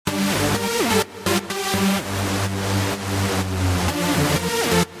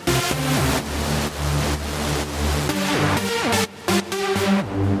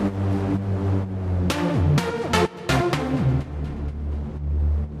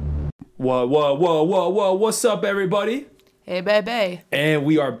Whoa. What's up, everybody? Hey, baby. And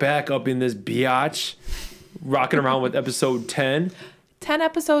we are back up in this biatch, rocking around with episode 10. 10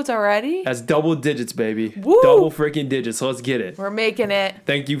 episodes already? That's double digits, baby. Woo! Double freaking digits. So let's get it. We're making it.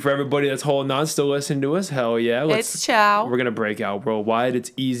 Thank you for everybody that's holding on, still listening to us. Hell yeah. It's Chow. We're going to break out worldwide.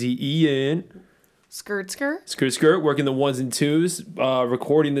 It's Easy Ian. Skirt. Skirt, working the ones and twos,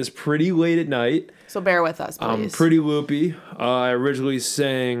 recording this pretty late at night. So bear with us, please. I'm pretty loopy. I originally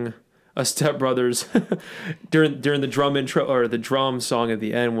sang a Step Brothers during the drum intro, or the drum song at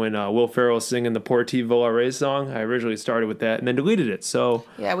the end when Will Ferrell's singing the Portivo Array song. I originally started with that and then deleted it. So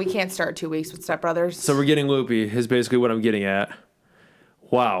yeah, we can't start 2 weeks with Step Brothers. So we're getting loopy is basically what I'm getting at.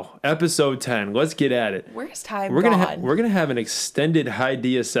 Wow, episode 10. Let's get at it. Where's time we're gone? We're gonna have an extended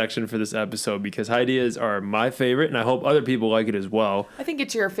idea section for this episode because ideas are my favorite, and I hope other people like it as well. I think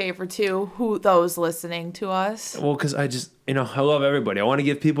it's your favorite too. Those listening to us? Well, because I just, I love everybody. I want to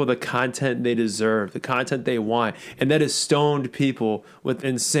give people the content they deserve, the content they want, and that is stoned people with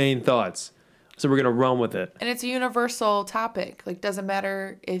insane thoughts. So we're gonna run with it. And it's a universal topic. Like, doesn't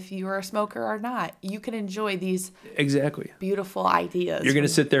matter if you're a smoker or not. You can enjoy these beautiful ideas. You're gonna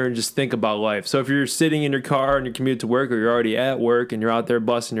sit there and just think about life. So if you're sitting in your car on your commute to work, or you're already at work and you're out there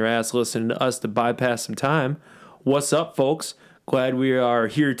busting your ass listening to us to bypass some time, what's up, folks? Glad we are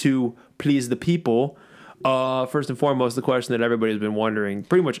here to please the people. First and foremost, the question that everybody's been wondering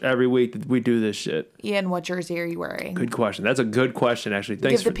pretty much every week that we do this shit. Ian, what jersey are you wearing? Good question. That's a good question, actually.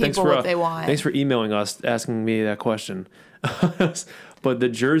 Give the people what they want. Thanks for emailing us, asking me that question. But the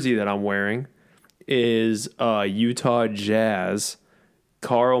jersey that I'm wearing is Utah Jazz,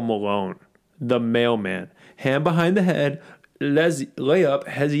 Karl Malone, the mailman. Hand behind the head, layup,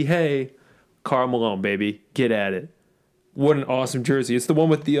 hezzy hey, Karl Malone, baby. Get at it. What an awesome jersey. It's the one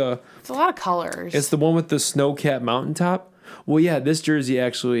with the... it's a lot of colors. It's the one with the snow-capped mountaintop. Well, yeah, this jersey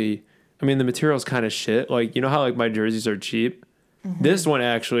actually... I mean, the material's kind of shit. Like, you know how, like, my jerseys are cheap? Mm-hmm. This one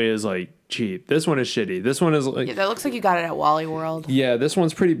actually is, like, cheap. This one is shitty. This one is, like... Yeah, that looks like you got it at Wally World. Yeah, this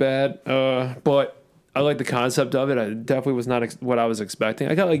one's pretty bad. But I like the concept of it. I definitely was not what I was expecting.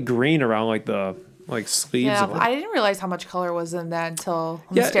 I got, like, green around, like, the... like sleeves. Yeah, I didn't realize how much color was in that until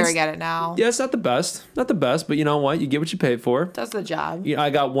I'm staring at it now. Yeah, it's not the best, but you know what? You get what you pay for. Does the job. I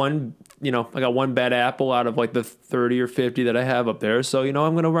got one bad apple out of like the 30 or 50 that I have up there, so I'm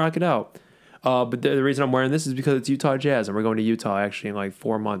gonna rock it out. But the reason I'm wearing this is because it's Utah Jazz, and we're going to Utah actually in like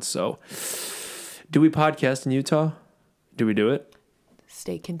 4 months. So, do we podcast in Utah? Do we do it?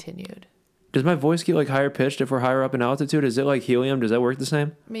 Stay continued. Does my voice get like higher pitched if we're higher up in altitude? Is it like helium? Does that work the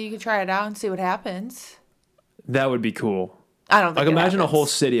same? I mean, you can try it out and see what happens. That would be cool. I don't think like imagine a whole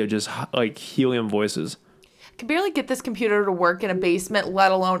city of just like helium voices. I can barely get this computer to work in a basement,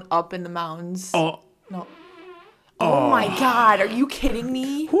 let alone up in the mountains. Oh no! Oh my God! Are you kidding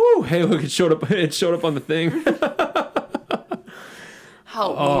me? Whoo! Hey, look! It showed up. It showed up on the thing.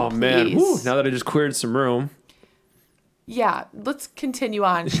 Help me, oh man! please. Woo. Now that I just cleared some room. Yeah, let's continue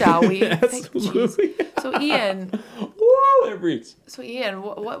on, shall we? Absolutely. So Ian, whoa, it reeks. So Ian,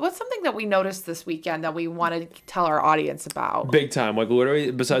 what's something that we noticed this weekend that we want to tell our audience about? Big time, like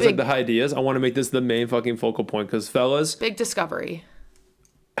literally. Besides like the ideas, I want to make this the main fucking focal point because fellas, big discovery.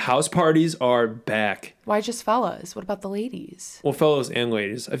 House parties are back. Why just fellas? What about the ladies? Well, fellas and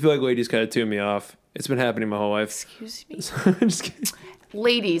ladies. I feel like ladies kind of tune me off. It's been happening my whole life. Excuse me. Just kidding.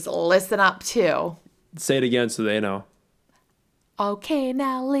 Ladies, listen up too. Say it again so they know. Okay,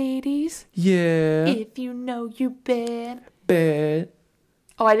 now, ladies. Yeah. If you know you bad.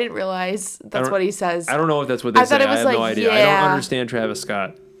 Oh, I didn't realize that's what he says. I don't know if that's what they say. I have no idea. Yeah. I don't understand Travis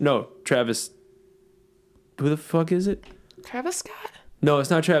Scott. No, Travis. Who the fuck is it? Travis Scott? No, it's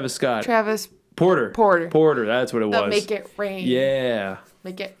not Travis Scott. Travis Porter. That's what it was. Make it rain. Yeah.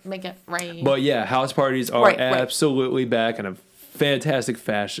 Make it rain. But yeah, house parties are absolutely back in a fantastic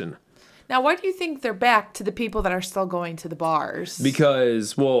fashion. Now, why do you think they're back to the people that are still going to the bars?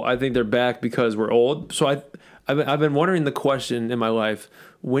 Because, I think they're back because we're old. So I've been wondering the question in my life,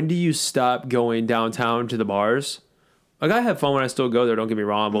 when do you stop going downtown to the bars? Like, I have fun when I still go there, don't get me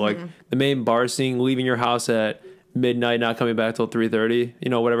wrong, but like the main bar scene, leaving your house at midnight, not coming back till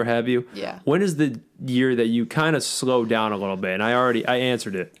 3:30, whatever have you. Yeah. When is the year that you kind of slow down a little bit? And I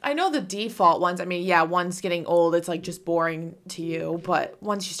answered it. I know the default ones. I mean, yeah, one's getting old. It's like just boring to you. But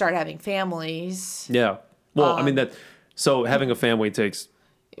once you start having families. Yeah. Well, I mean so having a family takes.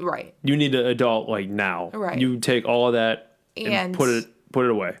 Right. You need an adult like now. Right. You take all of that and put it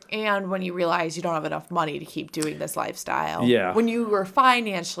away. And when you realize you don't have enough money to keep doing this lifestyle. Yeah. When you were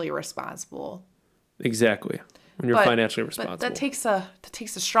financially responsible. Exactly. when you're financially responsible. But that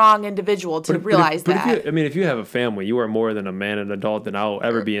takes a strong individual to realize that. If you have a family, you are more than a man and adult than I'll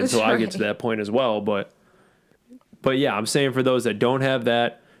ever be until I get to that point as well. But yeah, I'm saying for those that don't have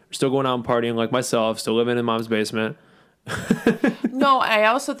that, are still going out and partying like myself, still living in mom's basement. No, I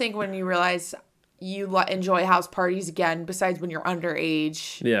also think when you realize you enjoy house parties again, besides when you're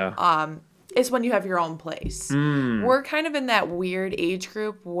underage. Yeah. It's when you have your own place. We're kind of in that weird age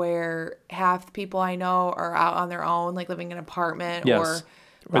group where half the people I know are out on their own, like living in an apartment or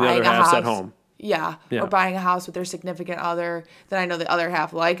the other half's at home. Yeah, or buying a house with their significant other. Then I know the other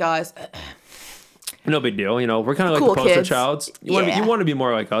half, like us. No big deal. You know, we're kind of like cool the poster kids. childs. You want to be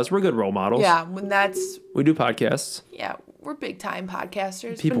more like us. We're good role models. Yeah, we do podcasts. Yeah, we're big time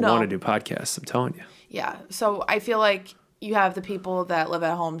podcasters. People want to do podcasts, I'm telling you. Yeah, so I feel like you have the people that live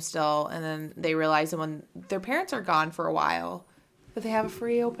at home still, and then they realize that when their parents are gone for a while, that they have a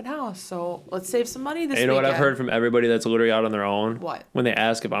free open house. So let's save some money this weekend. You know what I've heard from everybody that's literally out on their own? What? When they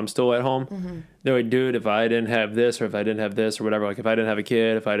ask if I'm still at home, they're like, dude, if I didn't have this or if I didn't have this or whatever, like if I didn't have a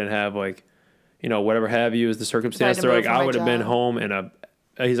kid, if I didn't have like, you know, whatever have you is the circumstance, they're like, I would have been home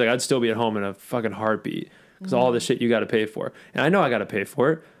he's like, I'd still be at home in a fucking heartbeat because all the shit you got to pay for. And I know I got to pay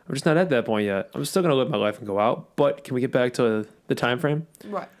for it. I'm just not at that point yet. I'm still going to live my life and go out. But can we get back to the time frame?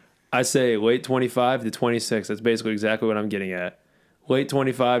 Right. I say late 25 to 26. That's basically exactly what I'm getting at. Late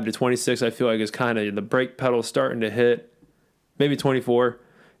 25 to 26, I feel like is kind of the brake pedal starting to hit. Maybe 24.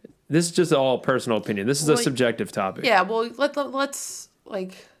 This is just all personal opinion. This is a subjective topic. Yeah, well, let's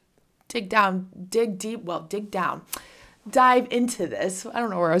like dig down. Dive into this. I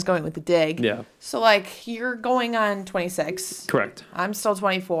don't know where I was going with the dig. Yeah. So, like, you're going on 26. Correct. I'm still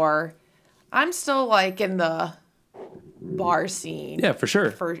 24. I'm still, like, in the bar scene. Yeah, for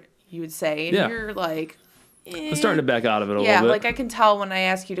sure. You would say. And you're, like... I'm starting to back out of it a little bit. Yeah, like, I can tell when I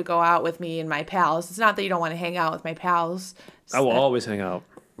ask you to go out with me and my pals. It's not that you don't want to hang out with my pals. I will always hang out.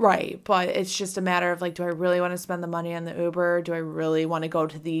 Right, but it's just a matter of, like, do I really want to spend the money on the Uber? Do I really want to go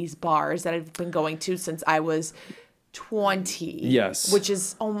to these bars that I've been going to since I was... 20. Yes. Which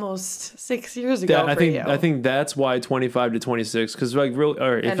is almost 6 years ago I think that's why 25 to 26, because like really,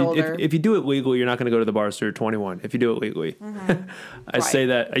 or if you do it legally, you're not going to go to the bar till you're 21. If you do it legally, I say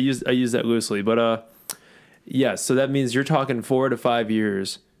that I use that loosely, but yes. So that means you're talking 4 to 5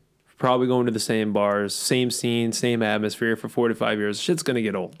 years, probably going to the same bars, same scene, same atmosphere for 4 to 5 years. Shit's going to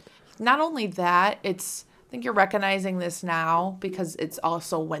get old. Not only that, I think you're recognizing this now because it's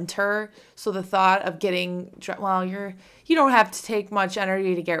also winter. So the thought of getting, you don't have to take much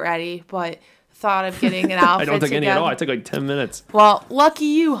energy to get ready, but the thought of getting an outfit I don't take any at all. I take like 10 minutes. Well, lucky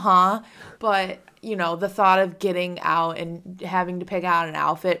you, huh? But, you know, the thought of getting out and having to pick out an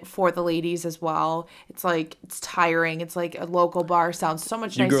outfit for the ladies as well. It's like, it's tiring. It's like a local bar sounds so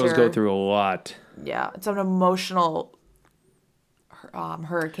much nicer. You girls go through a lot. Yeah. It's an emotional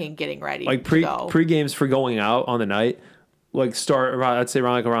hurricane getting ready. Like pre-games for going out on the night, like start around, I'd say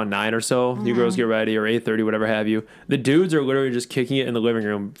around 9 or so. You girls get ready, or 8:30, whatever have you. The dudes are literally just kicking it in the living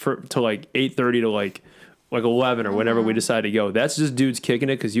room to like 8:30 to like 11 or whenever we decide to go. That's just dudes kicking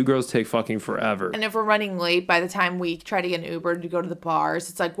it because you girls take fucking forever. And if we're running late by the time we try to get an Uber to go to the bars,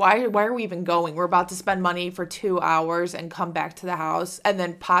 it's like, why are we even going? We're about to spend money for 2 hours and come back to the house and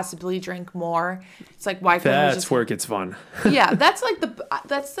then possibly drink more. It's like, why can't we just... That's where it gets fun. Yeah, that's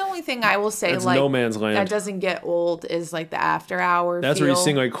the only thing I will say. That's like no man's land. That doesn't get old is like the after hour That's feel. where you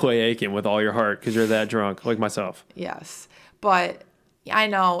sing like Clay Aiken with all your heart because you're that drunk, like myself. Yes, but I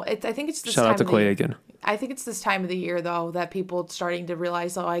know. I think it's this Shout time out to Clay Aiken. I think it's this time of the year, though, that people starting to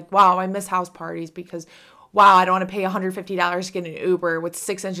realize, like, wow, I miss house parties because, wow, I don't want to pay $150 to get an Uber with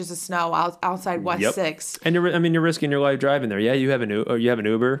 6 inches of snow outside West 6. And you're risking your life driving there. Yeah, you have an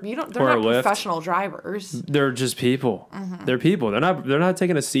Uber. They're not professional drivers. They're just people. They're people. They're not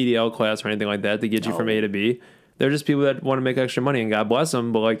taking a CDL class or anything like that to get you from A to B. They're just people that want to make extra money, and God bless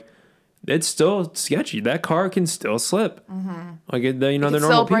them. But like, it's still sketchy. That car can still slip. Like they're normal people.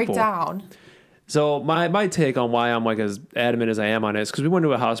 Still break down. So my take on why I'm like as adamant as I am on it is because we went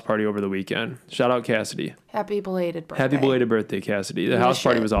to a house party over the weekend. Shout out Cassidy. Happy belated birthday. Happy belated birthday, Cassidy. The house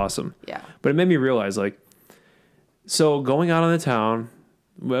party was awesome. Yeah. But it made me realize, like, so going out on the town,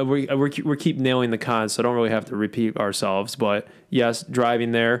 we keep nailing the cons, so I don't really have to repeat ourselves. But yes,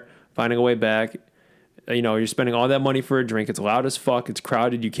 driving there, finding a way back. You're spending all that money for a drink. It's loud as fuck. It's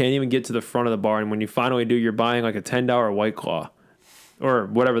crowded. You can't even get to the front of the bar. And when you finally do, you're buying like a $10 White Claw. Or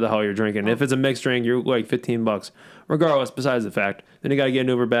whatever the hell you're drinking. If it's a mixed drink, you're like $15. Regardless, besides the fact. Then you got to get an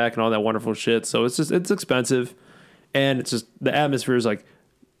Uber back and all that wonderful shit. So it's expensive. And it's just, the atmosphere is like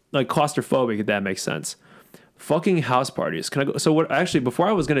claustrophobic, if that makes sense. fucking house parties. Can I go? So what? Actually, before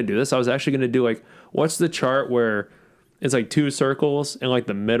I was gonna do this, I was actually gonna do like, what's the chart where it's like two circles and like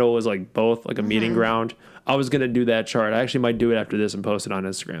the middle is like both like a meeting ground. I was gonna do that chart. I actually might do it after this and post it on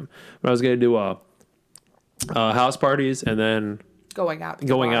Instagram. But I was gonna do house parties and then Going out.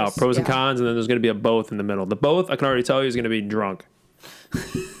 pros and cons, and then there's gonna be a both in the middle. The both, I can already tell you, is gonna be drunk.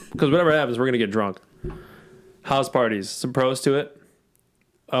 Because whatever happens, we're gonna get drunk. House parties, some pros to it.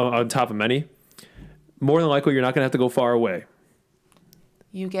 On top of many, more than likely you're not gonna have to go far away.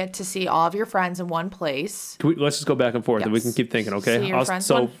 You get to see all of your friends in one place. Let's just go back and forth, and we can keep thinking. Okay, See your friends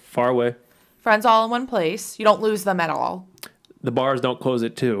far away. Friends all in one place. You don't lose them at all. The bars don't close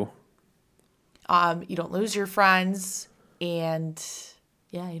at 2. You don't lose your friends, and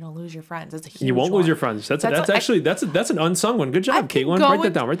you don't lose your friends. That's a huge You won't lose your friends. That's an unsung one. Good job, Caitlin. Write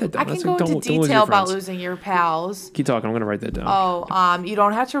that down. I can go into detail about losing your pals. Keep talking. I'm gonna write that down. Oh, you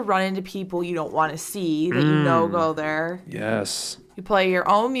don't have to run into people you don't want to see that you know go there. Yes. You play your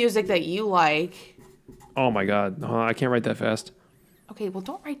own music that you like. Oh my God, I can't write that fast. Okay, well,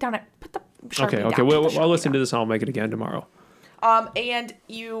 don't write down it. Put the Sharpie down. Okay. Well, I'll listen to this and I'll make it again tomorrow. And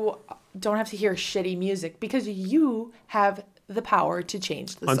you don't have to hear shitty music because you have the power to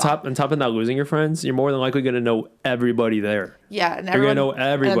change the song. On top of not losing your friends, you're more than likely going to know everybody there. Yeah, and you're going to know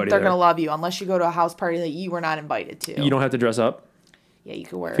everybody. And they're going to love you unless you go to a house party that you were not invited to. You don't have to dress up. Yeah, you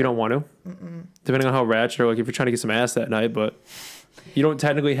can wear if you don't want to. Depending on how ratchet or like if you're trying to get some ass that night, but you don't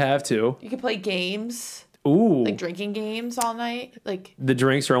technically have to. You can play games. Ooh. Like drinking games all night. Like the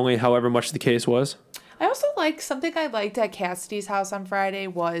drinks are only however much the case was. I also something I liked at Cassidy's house on Friday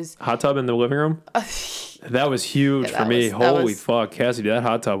was hot tub in the living room. That was huge for me. Holy fuck, Cassidy, that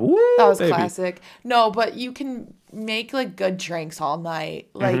hot tub. Woo, that was baby. Classic. No, but you can make like good drinks all night.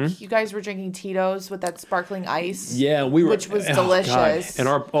 Like you guys were drinking Tito's with that sparkling ice. Yeah, we were, which was delicious. And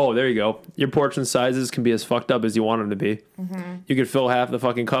there you go. Your portion sizes can be as fucked up as you want them to be. You could fill half the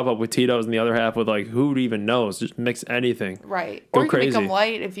fucking cup up with Tito's and the other half with like who even knows? Just mix anything. Right. Go or you crazy. can make them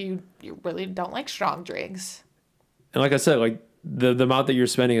light if you really don't like strong drinks. And like I said, like the amount that you're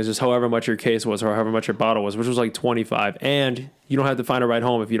spending is just however much your case was or however much your bottle was, which was like $25. And you don't have to find a ride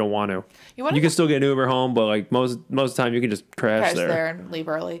home if you don't want to. You can still get an Uber home, but like most of the time you can just crash there and leave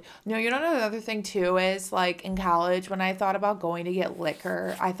early. No, you know the other thing too is like in college when I thought about going to get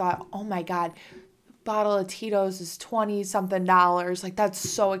liquor, I thought, oh my God, bottle of Tito's is $20-something. Like that's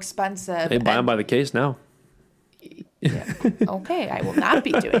so expensive. They buy them by the case now. Yeah. Okay, I will not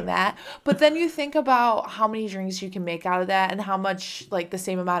be doing that. But then you think about how many drinks you can make out of that and how much like the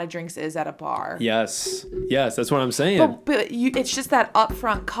same amount of drinks is at a bar. Yes, that's what I'm saying. But it's just that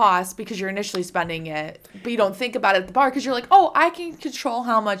upfront cost because you're initially spending it, but you don't think about it at the bar because you're like, oh, I can control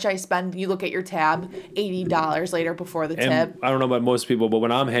how much I spend. You look at your tab, $80 later before the tip. I don't know about most people, but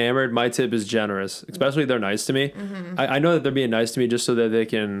when I'm hammered, my tip is generous, especially if they're nice to me. I know that they're being nice to me just so that they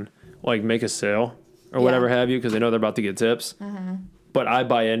can like make a sale. Or whatever have you, because they know they're about to get tips. But I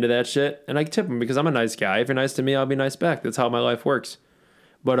buy into that shit, and I tip them because I'm a nice guy. If you're nice to me, I'll be nice back. That's how my life works.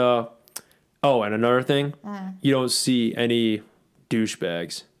 But, and another thing, you don't see any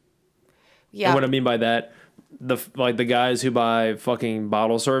douchebags. Yeah. And what I mean by that, the guys who buy fucking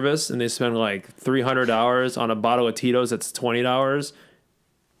bottle service, and they spend like $300 on a bottle of Tito's that's $20.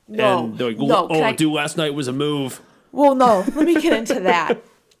 No, and they're like, dude, last night was a move. Well, no, let me get into that.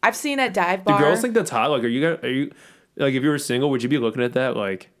 I've seen at dive bar. Do girls think that's hot? Like, are you like, if you were single, would you be looking at that?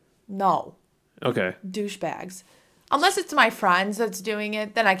 Like, no. Okay. Douchebags. Unless it's my friends that's doing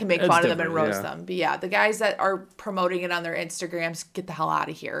it, then I can make fun of them and roast them. But yeah, the guys that are promoting it on their Instagrams, get the hell out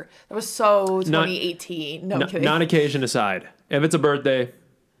of here. That was so 2018. No kidding. Non-occasion aside, if it's a birthday,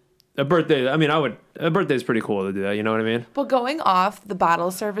 a birthday's pretty cool to do that, you know what I mean? But going off the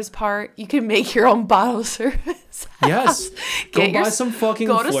bottle service part, you can make your own bottle service. Yes. Go buy some fucking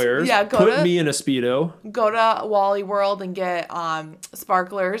flares. Put me in a Speedo. Go to Wally World and get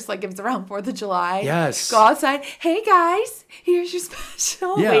sparklers, like if it's around 4th of July. Yes. Go outside. Hey guys, here's your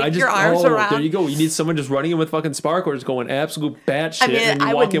special. Yeah, wave your arms around. There you go. You need someone just running in with fucking sparklers going absolute batshit, and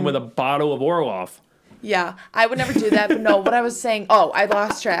you walk in with a bottle of Orloff. Yeah, I would never do that. But no, what I was saying, I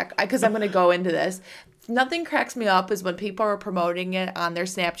lost track because I'm going to go into this. Nothing cracks me up is when people are promoting it on their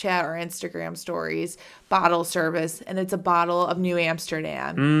Snapchat or Instagram stories, bottle service, and it's a bottle of New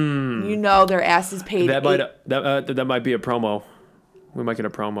Amsterdam. You know their ass is paid. That might be a promo. We might get a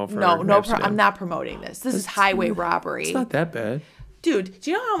promo for I'm not promoting this. This is highway robbery. It's not that bad. Dude, do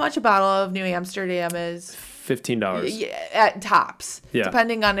you know how much a bottle of New Amsterdam is? $15. Yeah, at tops, Yeah.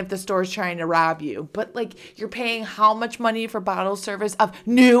 depending on if the store's trying to rob you. But like, you're paying how much money for bottle service of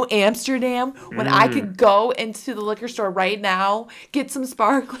New Amsterdam when I could go into the liquor store right now, get some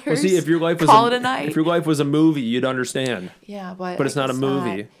sparklers. Well, see, if your life was call it a night. if your life was a movie, you'd understand. Yeah, but It's not a guess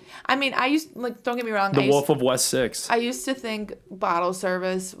movie. I mean, I used like, don't get me wrong. The Wolf of West 6. I used to think bottle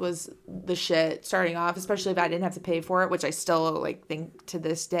service was the shit starting off, especially if I didn't have to pay for it, which I still like think to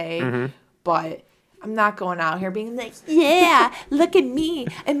this day. But I'm not going out here being like, yeah, look at me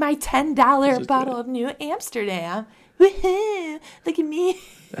and my $10 bottle of New Amsterdam. Woohoo! Look at me.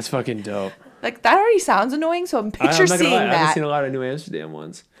 That's fucking dope. Like, that already sounds annoying, so I'm picture I'm not gonna seeing lie, I haven't that. seen a lot of New Amsterdam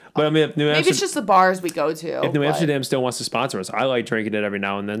ones. But I mean, if New Maybe it's Amsterdam, just the bars we go to. if New but- Amsterdam still wants to sponsor us, I like drinking it every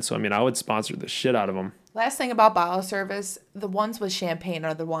now and then. So I mean, I would sponsor the shit out of them. Last thing about bottle service, the ones with champagne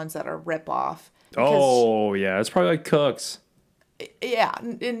are the ones that are rip off. Oh yeah, it's probably like Cooks. Yeah.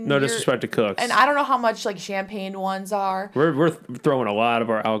 No disrespect to Cooks. And I don't know how much like champagne ones are. We're throwing a lot of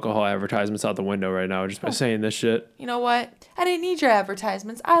our alcohol advertisements out the window right now just by saying this shit. You know what? I didn't need your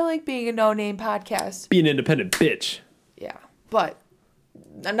advertisements. I like being a no-name podcast. Be an independent bitch. Yeah. But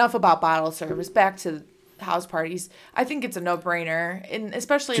enough about bottle service. Back to house parties. I think it's a no-brainer. And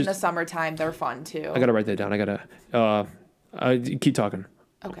especially in the summertime, they're fun too. I gotta write that down. I gotta keep talking.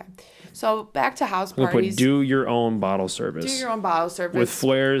 Okay. So back to house I'm gonna parties. put do your own bottle service. Do your own bottle service. with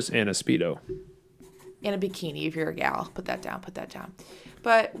flares and a Speedo. And a bikini if you're a gal. Put that down.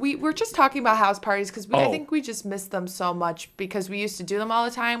 But we're just talking about house parties because I think we just miss them so much because we used to do them all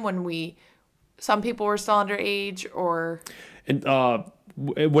the time when some people were still underage or... And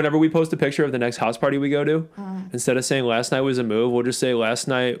whenever we post a picture of the next house party we go to, instead of saying last night was a move, we'll just say last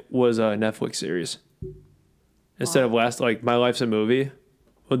night was a Netflix series. Instead of my life's a movie,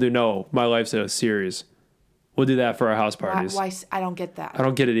 we'll do no, my life's a series. We'll do that for our house parties. Why? I don't get that. I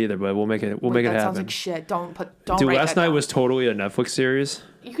don't get it either, but we'll make it. We'll make it That happen. sounds like shit. Don't Dude, write last that night down. was totally a Netflix series.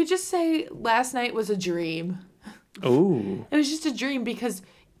 You could just say last night was a dream. Ooh. It was just a dream because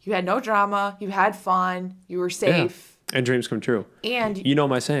you had no drama, you had fun, you were safe, And dreams come true. and You know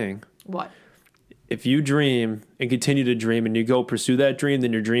my saying. what? If you dream and continue to dream and you go pursue that dream,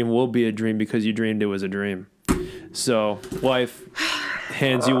 then your dream will be a dream because you dreamed it was a dream. So life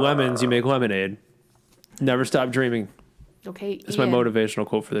hands you lemons, you make lemonade. Never stop dreaming. Okay, That's my motivational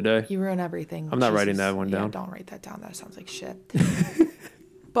quote for the day. You ruin everything. I'm not writing that one Yeah, down. don't write that down. That sounds like shit.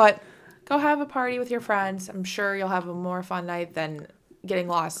 But go have a party with your friends. I'm sure you'll have a more fun night than getting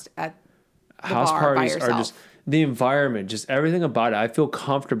lost at the House bar by parties yourself. are just the environment, just everything about it. I feel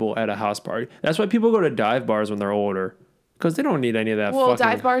comfortable at a house party. That's why people go to dive bars when they're older, because they don't need any of that. Well, fucking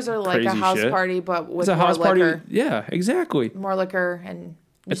dive bars are like a crazy house shit. party, but with It's a more house liquor. party. Yeah, exactly. More liquor, and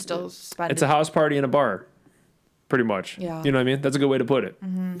you still spend It's a house party in a bar, pretty much. Yeah. You know what I mean? That's a good way to put it.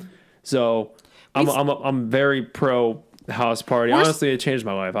 So I'm very pro house party. Honestly, it changed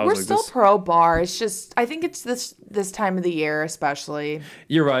my life. I We're was like, still this. pro bar. It's just I think it's this time of the year especially.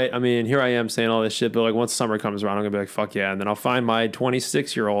 You're right. I mean, here I am saying all this shit, but like once summer comes around, I'm gonna be like, fuck yeah, and then I'll find my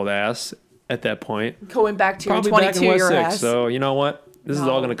 26-year-old ass at that point. Going back to your Probably back in West 22-year 6. ass. So you know what? This is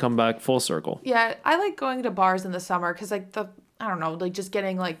all No. gonna come back full circle. Yeah, I like going to bars in the summer because like I don't know, like just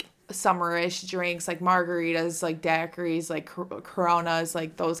getting like summerish drinks like margaritas, like daiquiris, like Coronas,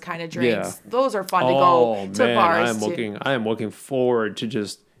 like those kind of drinks. Yeah. Those are fun to Oh go to man, bars. I am looking forward to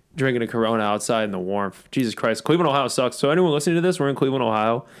just drinking a Corona outside in the warmth. Jesus Christ, Cleveland, Ohio sucks. So anyone listening to this, we're in Cleveland,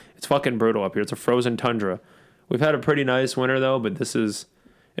 Ohio. It's fucking brutal up here. It's a frozen tundra. We've had a pretty nice winter though, but it's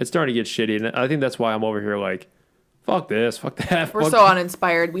starting to get shitty, and I think that's why I'm over here like, fuck this, fuck that. We're fuck so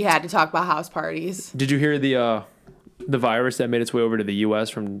uninspired. We had to talk about house parties. Did you hear the virus that made its way over to the U.S.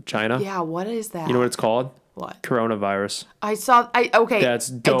 from China? Yeah, what is that? You know what it's called? What? Coronavirus. Okay.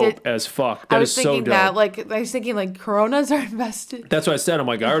 That's I dope did- as fuck. I That was is so thinking dope. that, like, I was thinking, like, Coronas are invested. That's what I said. I'm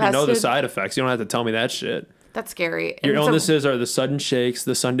like, I already know the Infested. side effects. You don't have to tell me that shit. That's scary. Your And so- illnesses are the sudden shakes,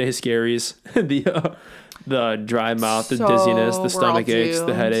 the Sunday scaries, the dry mouth, the So dizziness, the we're stomach all aches, the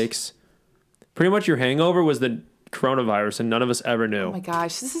doomed. headaches. Pretty much your hangover was the coronavirus, and none of us ever knew. Oh my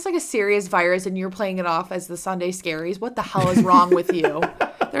gosh, this is like a serious virus, and you're playing it off as the Sunday scaries. What the hell is wrong with you?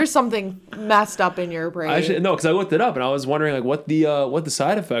 There's something messed up in your brain. No, because I looked it up and I was wondering like what the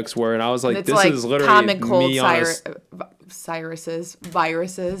side effects were, and I was like, It's this like is literally common cold me on viruses.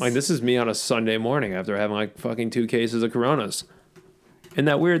 like this is me on a Sunday morning after having like fucking 2 cases of coronas. Isn't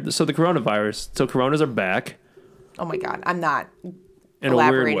that weird? So the coronavirus, so coronas are back Oh my god, I'm not in a weird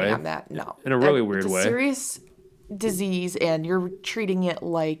elaborating way. on that. No, In a really weird it's a way. serious disease, and you're treating it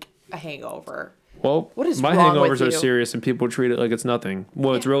like a hangover. Well, What is my wrong with hangovers are you? serious and people treat it like it's nothing.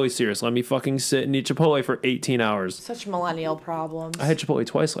 Well, it's really serious. Let me fucking sit and eat Chipotle for 18 hours. Such millennial problems. I had Chipotle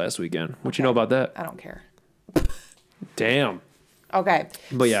twice last weekend. What you know about that? I don't care. Damn. Okay.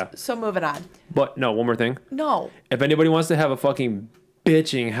 But yeah. So moving on. But no, one more thing. No. If anybody wants to have a fucking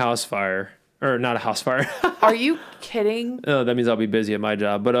bitching house fire, or not a house fire. Are you kidding? Oh, that means I'll be busy at my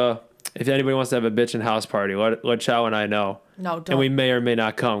job. But if anybody wants to have a bitchin' house party, let Chow and I know. No, don't. And we may or may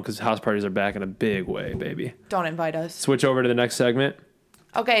not come because house parties are back in a big way, baby. Don't invite us. Switch over to the next segment.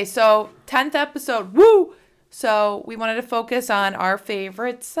 Okay, so 10th episode. Woo! So we wanted to focus on our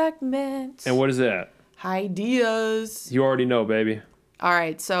favorite segment. And what is that? Ideas. You already know, baby. All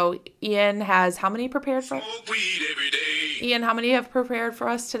right, so Ian has how many prepared for us? Ian, how many have prepared for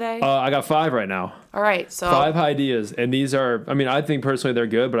us today? I got 5 right now. All right, so 5 ideas. And these are, I mean, I think personally they're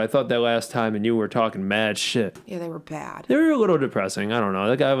good, but I thought that last time and you were talking mad shit. yeah, they were bad. They were a little depressing. I don't know.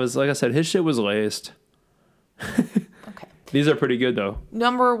 That guy was, like I said, his shit was laced. Okay. These are pretty good, though.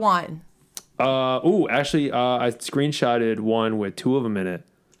 Number 1. Actually, I screenshotted one with 2 of them in it.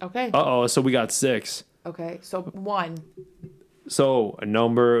 Okay. So we got 6. Okay, so 1. So,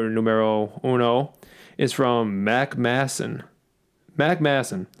 numero uno is from Mac Masson. Mac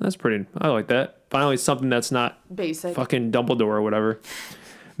Masson. That's pretty, I like that. Finally, something that's not Basic. fucking Dumbledore or whatever.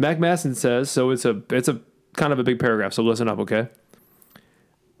 Mac Masson says, so it's a kind of a big paragraph, so listen up, okay?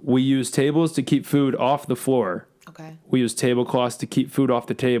 We use tables to keep food off the floor. Okay. We use tablecloths to keep food off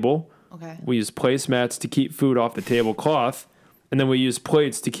the table. Okay. We use placemats to keep food off the tablecloth. And then we use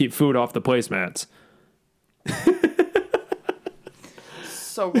plates to keep food off the placemats.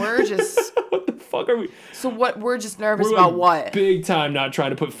 So we're just What the fuck are we? So what we're just nervous We're about like what? Big time not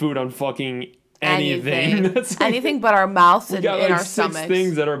trying to put food on fucking anything. That's like, Anything but our mouths we and got in like our 6 stomachs.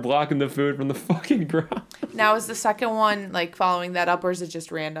 things that are blocking the food from the fucking ground. Now is the second one like following that up or is it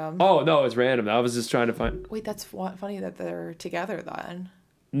just random? Oh, no, it's random. I was just trying to find. Wait, that's funny that they're together then.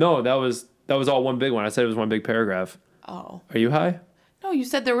 No, that was all one big one. I said it was one big paragraph. Oh. Are you high? No, you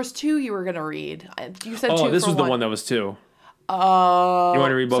said there was 2 you were going to read. You said 2 Oh, this for was the one that was 2. Oh. You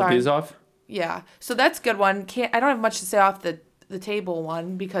want to read both sorry. these off? Yeah. So that's a good one. I don't have much to say off the table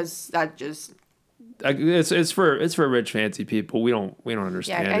one because that just It's for rich fancy people. We don't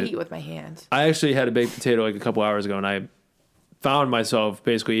understand I it. eat with my hands. I actually had a baked potato like a couple hours ago, and I found myself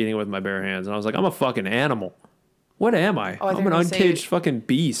basically eating it with my bare hands, and I was like, I'm a fucking animal. What am I? Oh, I thought I'm you an were gonna say- uncaged fucking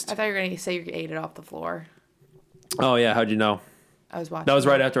beast. I thought you were going to say you ate it off the floor. Oh yeah, how'd you know? I was watching. That was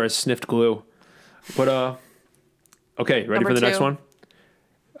right after I sniffed glue. But okay, ready Number for the next 2. one?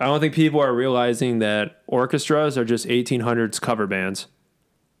 I don't think people are realizing that orchestras are just 1800s cover bands.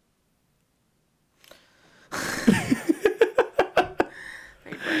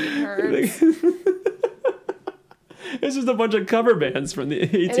 My brain hurts. It's just a bunch of cover bands from the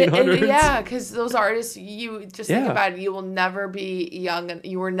 1800s. Yeah, because those artists, you just think Yeah. about it, you will never be young and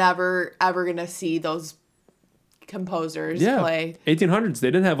you were never ever going to see those composers play. 1800s. They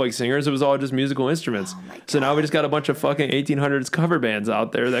didn't have like singers. It was all just musical instruments. Oh my So now we just got a bunch of fucking 1800s cover bands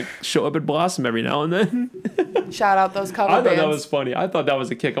out there that show up at Blossom every now and then. Shout out those cover I thought bands. that was funny. I thought that was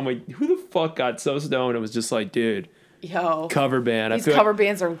a kick. I'm like, who the fuck got so stoned? It was just like, dude, Yo, cover band. these I feel cover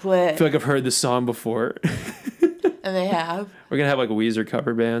bands are lit. I feel like I've heard this song before. And they have. We're gonna have like Weezer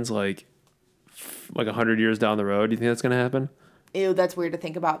cover bands like 100 years down the road. Do you think that's gonna happen? Ew, that's weird to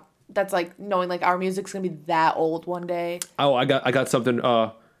think about. That's like knowing like our music's going to be that old one day. Oh, I got something.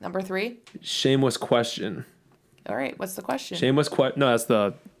 Number 3. Shameless question. All right, what's the question? Shameless question. No,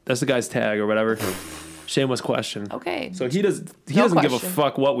 that's the guy's tag or whatever. Shameless question. Okay. So he doesn't give a question.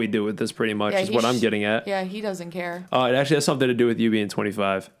 fuck what we do with this. Pretty much is what I'm getting at. Yeah, he doesn't care. It actually has something to do with you being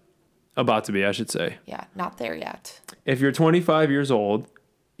 25. About to be, I should say. Yeah, not there yet. If you're 25 years old,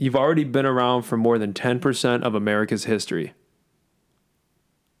 you've already been around for more than 10% of America's history.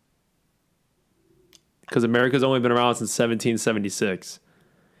 Because America's only been around since 1776.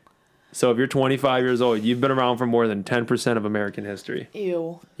 So if you're 25 years old, you've been around for more than 10% of American history.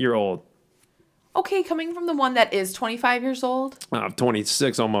 Ew. You're old. Okay, coming from the one that is 25 years old. I'm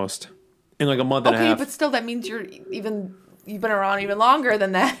 26 almost. In like a month and a Okay, half. but still, that means you've been around even longer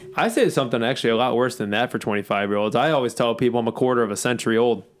than that. I say something actually a lot worse than that for 25-year-olds. I always tell people I'm a quarter of a century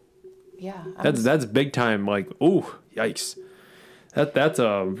old. Yeah. That's big time. Like, ooh, yikes. That's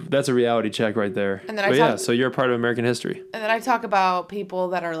a reality check right there. And then but yeah, so you're a part of American history. And then I talk about people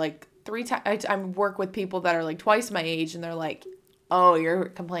that are like 3 times. I work with people that are like twice my age, and they're like, "Oh, you're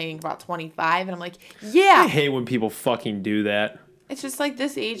complaining about 25," and I'm like, I "Yeah." hate when people fucking do that. It's just like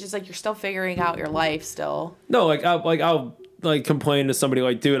this age is like you're still figuring out your life still. No, I'll complain to somebody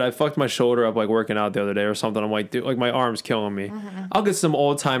like, dude, I fucked my shoulder up like working out the other day or something. I'm like, dude, like my arm's killing me. Mm-hmm. I'll get some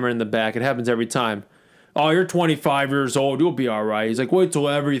old timer in the back. It happens every time. oh, you're 25 years old, you'll be all right. He's like, wait till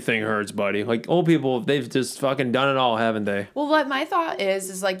everything hurts, buddy. Like, old people, they've just fucking done it all, haven't they? Well, what my thought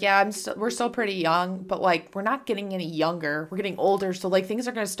is like, yeah, we're still pretty young, but like, we're not getting any younger. We're getting older, so like, things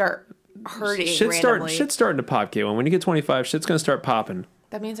are gonna start hurting randomly. Shit's starting to pop, Caitlin. When you get 25, shit's gonna start popping.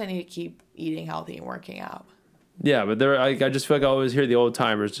 That means I need to keep eating healthy and working out. Yeah, but I just feel like I always hear the old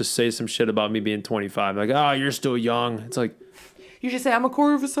timers just say some shit about me being 25. Like, oh, you're still young. It's like, You just say, I'm a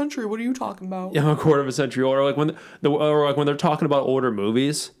quarter of a century. What are you talking about? yeah, I'm a quarter of a century older. Like when they're talking about older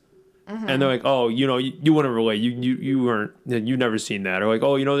movies, and they're like, oh, you wouldn't relate. You weren't. You never seen that. Or like,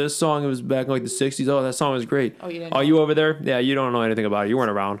 oh, this song, it was back in like the 60s. Oh, that song was great. Oh, you didn't. Oh, you over there? Yeah, you don't know anything about it. You weren't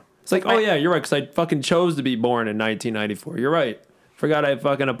around. It's like, oh yeah, you're right. Because I fucking chose to be born in 1994. You're right. Forgot I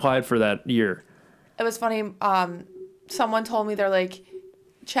fucking applied for that year. It was funny. Someone told me, they're like,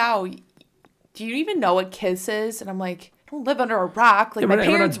 Chow, do you even know what Kiss is? And I'm like, I don't live under a rock. Like, Yeah, my we're not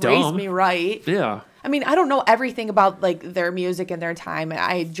parents raised dumb. me right. Yeah. I mean, I don't know everything about like their music and their time.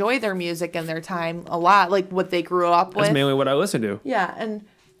 I enjoy their music and their time a lot, like what they grew up with. That's mainly what I listen to. Yeah, and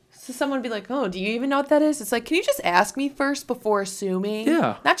so someone would be like, "Oh, do you even know what that is?" It's like, can you just ask me first before assuming?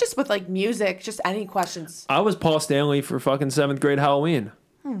 Yeah. Not just with like music, just any questions. I was Paul Stanley for fucking 7th grade Halloween.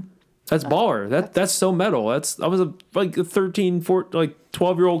 That's baller. That's so metal. I was like a 13, 14, like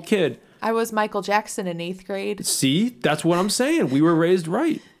 12-year-old kid. I was Michael Jackson in 8th grade. See, that's what I'm saying. We were raised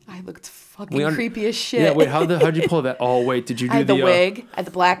right. I looked fucking creepy as shit. Yeah, wait, how'd you pull that? Oh, wait, did you do I had the wig. I had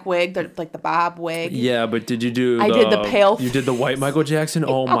the black wig, like the bob wig. Yeah, but did you do? I did the pale. You did the white Michael Jackson.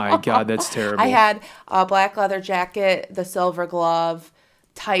 Oh my god, that's terrible. I had a black leather jacket, the silver glove,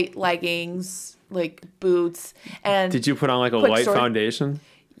 tight leggings, like boots, and Did you put on like a quick light story- foundation?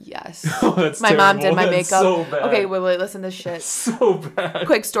 Yes. Oh, that's my mom did terrible. my That's makeup. so bad. Okay, wait, listen to this shit. So bad.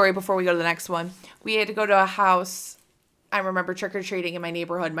 Quick story before we go to the next one. We had to go to a house. I remember trick-or-treating in my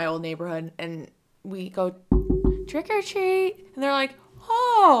neighborhood, my old neighborhood, and we go trick-or-treat. And they're like,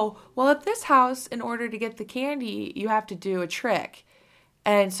 oh, well, at this house, in order to get the candy, you have to do a trick.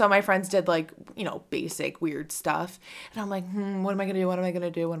 And so my friends did like, basic weird stuff. And I'm like, what am I going to do? What am I going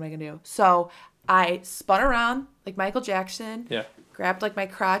to do? What am I going to do? So I spun around like Michael Jackson. Yeah. Grabbed like my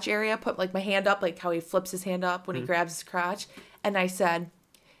crotch area, put like my hand up, like how he flips his hand up when he grabs his crotch. And I said,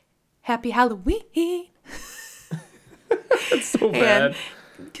 Happy Halloween. That's so bad.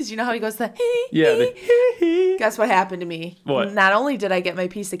 Because you know how he goes, Yeah. Guess what happened to me? What? Not only did I get my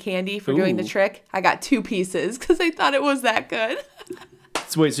piece of candy for doing the Ooh. trick, I got 2 pieces because I thought it was that good.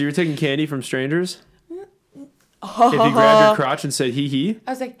 So wait, so you're taking candy from strangers? If you grabbed your crotch and said hee hee?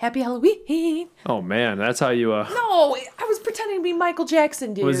 I was like, Happy Halloween. Oh man, that's how you No, I was pretending to be Michael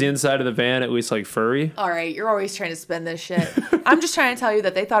Jackson, dude. Was the inside of the van at least like furry? All right, you're always trying to spin this shit. I'm just trying to tell you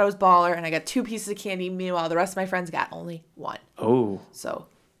that they thought it was baller, and I got 2 pieces of candy. Meanwhile, the rest of my friends got only 1. Oh. So,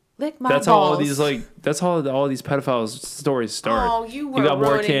 lick my That's balls. how all these pedophiles stories start. Oh, you were You got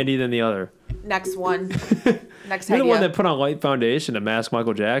more ruining- candy than the other. Next one. Next You're the idea. one that put on light foundation to mask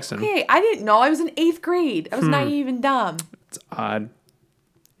Michael Jackson. Hey, I didn't know. I was in 8th grade. I was naive and dumb. It's odd.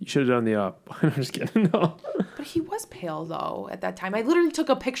 You should have done the up. I'm just kidding. No. But he was pale, though, at that time. I literally took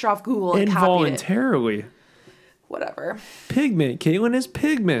a picture off Google and copied it. Involuntarily. Whatever. Pigment. Caitlin is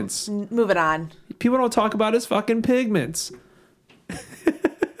pigments. Moving on. People don't talk about his fucking pigments.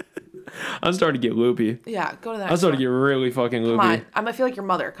 I'm starting to get loopy. Yeah, go to the next I'm starting to one. get really fucking Come loopy. on. I'm going to feel like your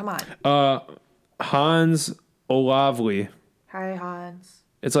mother. Come on. Hans Olavli. Hi, Hans.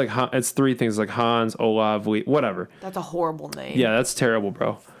 It's like it's 3 things like Hans Olavli, whatever. That's a horrible name. Yeah, that's terrible,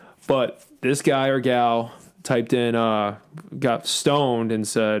 bro. But this guy or gal typed in, got stoned and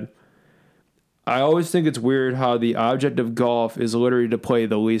said, I always think it's weird how the object of golf is literally to play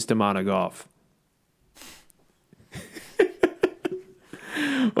the least amount of golf.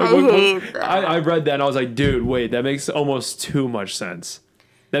 I read that and I was like, dude, wait, that makes almost too much sense.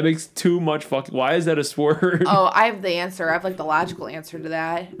 That makes too much fucking... Why is that a sport? Oh, I have the answer. I have like the logical answer to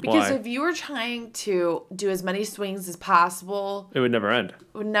that. Because Why? if you were trying to do as many swings as possible, It would never end.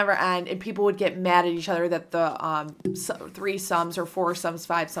 it would never end, and people would get mad at each other that the 3 sums or 4 sums,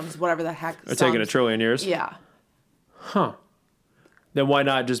 5 sums, whatever the heck. It's taking 1 trillion years. Yeah, Huh. Then why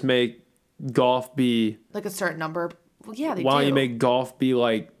not just make golf be... like a certain number. Well, yeah, they Why do. don't you make golf be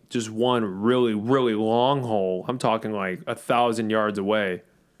like just one really, really long hole? I'm talking like 1,000 yards away.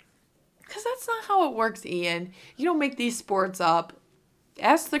 Because that's not how it works, Ian. You don't make these sports up.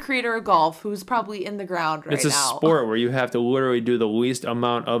 Ask the creator of golf, who's probably in the ground right now. It's a sport where you have to literally do the least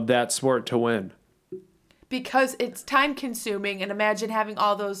amount of that sport to win. Because it's time consuming, and imagine having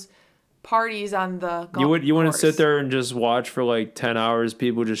all those parties on the golf You wouldn't course. sit there and just watch for like 10 hours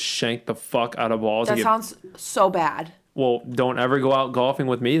people just shank the fuck out of balls. That and sounds so bad. well, don't ever go out golfing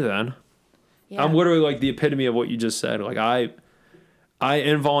with me then. Yeah. I'm literally like the epitome of what you just said. Like I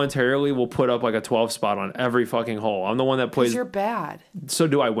involuntarily will put up like a 12 spot on every fucking hole. I'm the one that Because plays. you're bad. So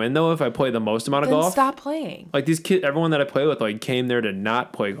do I win though if I play the most amount of Then golf? stop playing. Like these kids, everyone that I play with, like came there to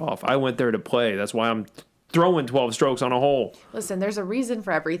not play golf. I went there to play. That's why I'm throwing 12 strokes on a hole. Listen, there's a reason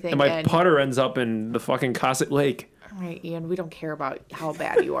for everything. And my putter ends up in the fucking Cossack Lake. All right, Ian, we don't care about how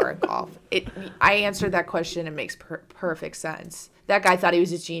bad you are at golf. I answered that question. It makes perfect sense. That guy thought he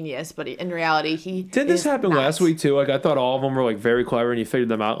was a genius, but in reality, he Did this is happen not. last week too? Like I thought all of them were like very clever and you figured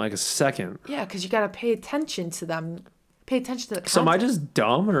them out in like a second. Yeah, because you got to pay attention to them. Pay attention to the content. So am I just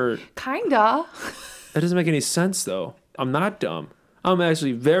dumb or Kinda. that doesn't make any sense though? I'm not dumb. I'm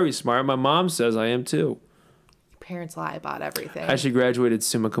actually very smart. My mom says I am too. Parents lie about everything. I actually graduated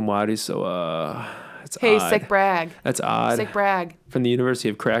summa cum laude, so it's Hey, odd. sick brag. That's odd. Sick brag. From the University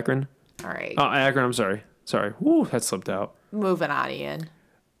of Akron. All right. Oh, Akron. I'm sorry. Sorry. Woo, that slipped out. Moving on, Ian.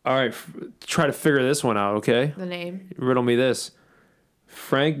 All right, try to figure this one out, okay? The name. Riddle me this.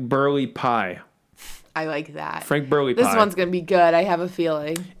 Frank Burley Pie. I like that. Frank Burley This Pie. one's going to be good. I have a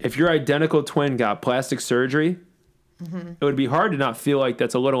feeling. If your identical twin got plastic surgery, it would be hard to not feel like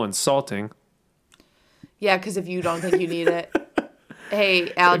that's a little insulting. Yeah, because if you don't think you need it.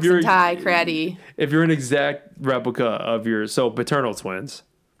 Hey, Alex you're- and Ty, Craddy. If you're an exact replica of your paternal twins,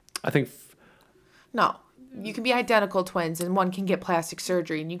 I think No. You can be identical twins and one can get plastic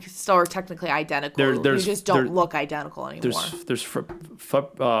surgery and you can still are technically identical. There's- you just don't there- look identical anymore. there's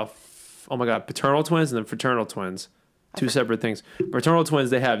oh my god, paternal twins and then fraternal twins, two separate things. Fraternal twins,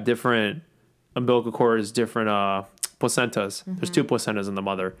 they have different umbilical cords, different placentas. There's two placentas in the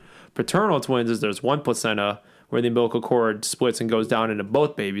mother. Paternal twins is there's one placenta where the umbilical cord splits and goes down into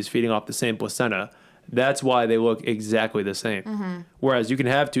both babies, feeding off the same placenta. That's why they look exactly the same. Whereas you can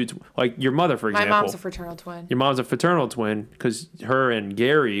have two, like your mother, for My example. mom's a fraternal twin. Your mom's a fraternal twin because her and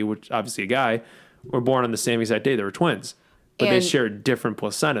Gary, which obviously a guy, were born on the same exact day. They were twins, but they And- share different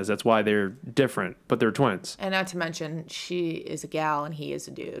placentas. That's why they're different, but they're twins. And not to mention, she is a gal and he is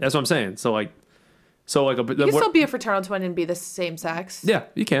a dude. That's what I'm saying. So like You can still be a fraternal twin and be the same sex. yeah,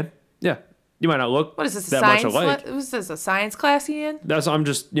 you can. Yeah, you might not look What is this, a that much science alike. Was this a science class, Ian? That's I'm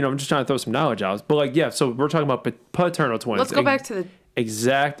just trying to throw some knowledge out. But like yeah, so we're talking about paternal twins. Let's go back to the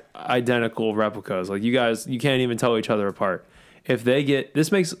exact identical replicas. Like you guys, you can't even tell each other apart. If they get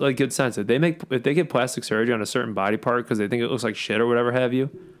this makes like good sense. If they get plastic surgery on a certain body part because they think it looks like shit or whatever have you,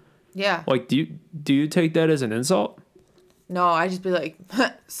 yeah. like do you take that as an insult? No, I just be like,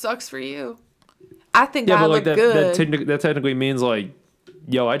 sucks for you. I think Yeah, I but look like good. that technically means like,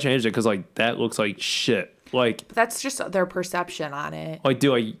 yo, I changed it because like that looks like shit. Like That's just their perception on it.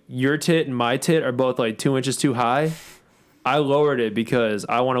 do your tit and my tit are both like 2 inches too high. I lowered it because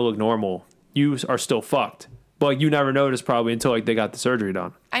I want to look normal. You are still fucked. But like, you never noticed probably until like they got the surgery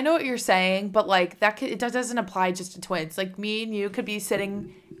done. I know what you're saying, but like it doesn't apply just to twins. Like me and you could be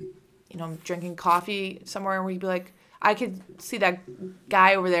sitting, drinking coffee somewhere where you'd be like, I could see that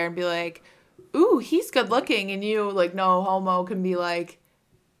guy over there and be like, ooh, he's good looking. And you, like, no homo, can be like,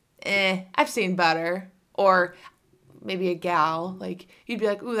 I've seen better. Or maybe a gal, like, you'd be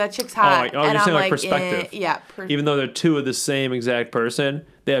like, ooh, that chick's hot. you're saying like perspective. Yeah. Even though they're two of the same exact person,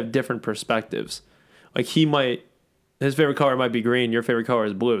 they have different perspectives. Like his favorite color might be green, your favorite color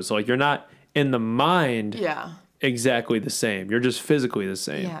is blue. So like you're not in the mind Yeah. exactly the same. You're just physically the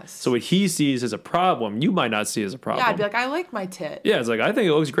same. Yes. So what he sees as a problem, you might not see as a problem. Yeah, I'd be like, I like my tit. Yeah, it's like I think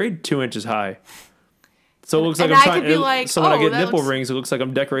it looks great 2 inches high. So it looks like And I'm I trying. could be like, so when I oh, get that nipple looks- rings, it looks like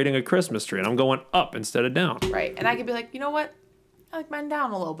I'm decorating a Christmas tree, and I'm going up instead of down. Right. And I could be like, you know what? I like mine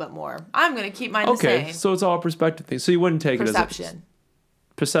down a little bit more. I'm going to keep mine the Okay, same. so it's all a perspective thing. So you wouldn't take Perception.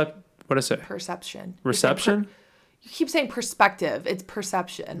 it as what I say? Perception. Reception? You keep saying perspective. It's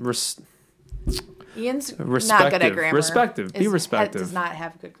perception. Ian's not good Respective. at grammar. Respective. Be respective. Does not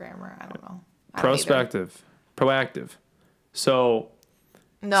have good grammar. I don't know. I don't either. Prospective, proactive. So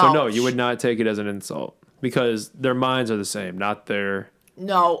No. you would not take it as an insult because their minds are the same, not their.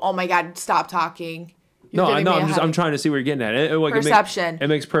 No. Oh my God. Stop talking. You're No, giving me a I'm headache. trying to see where you're getting at. Perception. It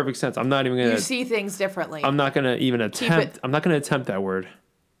makes perfect sense. I'm not even You gonna. see things differently. I'm not gonna even attempt. I'm not gonna attempt that word.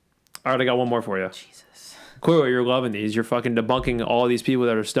 All right, I got one more for you. Jesus. Clearly, you're loving these. You're fucking debunking all these people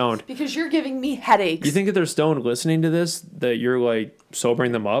that are stoned. Because you're giving me headaches. You think that they're stoned listening to this, that you're like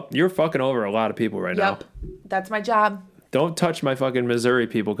sobering them up? You're fucking over a lot of people right now. Yep. That's my job. Don't touch my fucking Missouri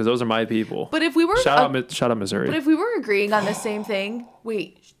people because those are my people. But if we were Shout out Missouri. But if we were agreeing on the same thing,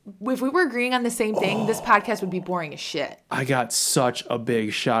 if we were agreeing on the same thing, this podcast would be boring as shit. I got such a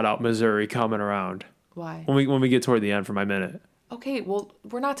big shout out Missouri coming around Why? when we get toward the end for my minute. Okay, well,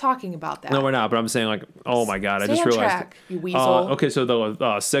 we're not talking about that. No, we're not. But I'm saying like, oh my god, I Stay just on realized. track, you weasel. Okay, so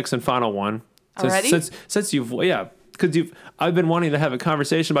the sixth and final one Already? Since you've because I've been wanting to have a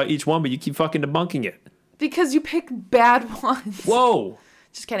conversation about each one, but you keep fucking debunking it. Because you pick bad ones. Whoa.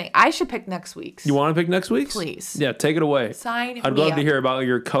 Just kidding. I should pick next week's. You want to pick next week's? Please. Yeah, take it away. I'd love to hear about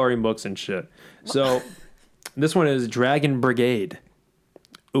your coloring books and shit. So, this one is Dragon Brigade.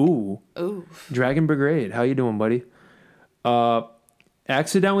 Ooh. Dragon Brigade. How you doing, buddy?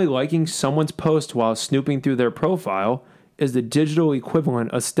 Accidentally liking someone's post while snooping through their profile is the digital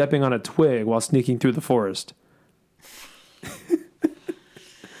equivalent of stepping on a twig while sneaking through the forest.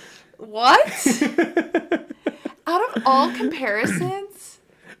 What? Out of all comparisons?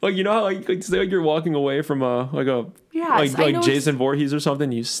 Like, you know how like say like you're walking away from Yes, like Jason Voorhees or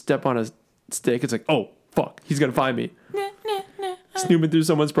something, you step on a stick, it's like, oh fuck, he's gonna find me. Snooping through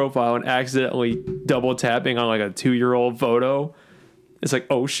someone's profile and accidentally double tapping on like a 2-year-old photo. It's like,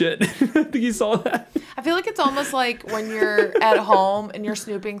 oh shit. I think you saw that. I feel like it's almost like when you're at home and you're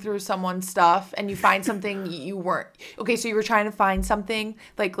snooping through someone's stuff and you find something you weren't. Okay, so you were trying to find something,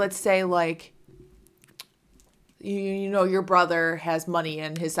 like, let's say, like, you know your brother has money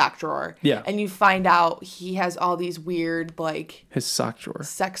in his sock drawer. Yeah. And you find out he has all these weird, like, his sock drawer.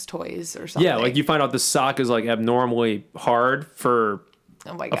 Sex toys or something. Yeah, like you find out the sock is like abnormally hard for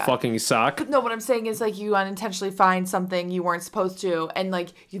oh my God. a fucking sock. No, what I'm saying is, like, you unintentionally find something you weren't supposed to, and like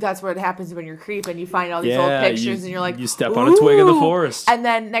that's what happens when you're creeping. You find all these old pictures, and you're like, you step on a twig in the forest, and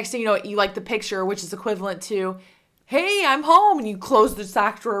then next thing you know, you like the picture, which is equivalent to, hey, I'm home, and you close the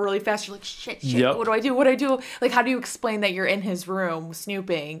sock drawer really fast. You're like, shit, yep. What do I do? What do I do? Like, how do you explain that you're in his room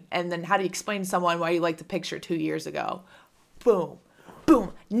snooping, and then how do you explain to someone why you liked the picture 2 years ago? Boom,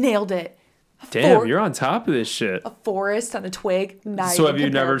 boom, nailed it. Damn, you're on top of this shit. A forest on a twig. Not so have you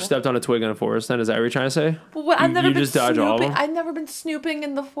never stepped on a twig in a forest then? Is that what you're trying to say? Well, I've never been just dodge all of them? I've never been snooping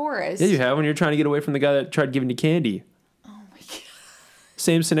in the forest. Yeah, you have when you're trying to get away from the guy that tried giving you candy. Oh my God.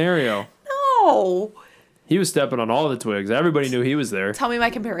 Same scenario. No. He was stepping on all the twigs. Everybody knew he was there. Tell me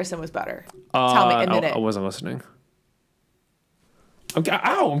my comparison was better. Tell me, admit it. I wasn't listening. I'm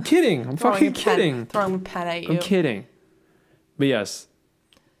kidding. I'm fucking kidding. Throwing a pen at you. I'm kidding. But yes.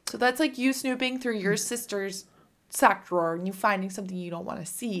 So that's like you snooping through your sister's sock drawer and you finding something you don't want to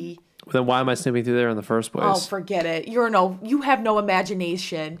see. Then why am I snooping through there in the first place? Oh, forget it. You have no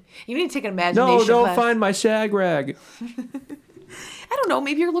imagination. You need to take an imagination class. No, don't find my shag rag. I don't know.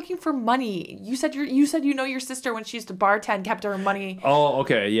 Maybe you're looking for money. You said you know your sister when she used to bartend kept her money. Oh,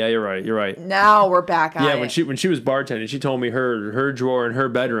 okay. Yeah, you're right. Now we're back on it. Yeah, when she was bartending, she told me her drawer in her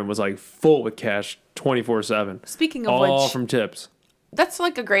bedroom was like full with cash 24/7. Speaking of all which, from tips. That's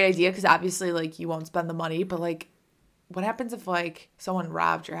like a great idea because obviously like you won't spend the money, but like what happens if like someone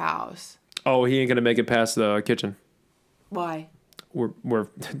robbed your house? Oh, he ain't gonna make it past the kitchen. Why? We're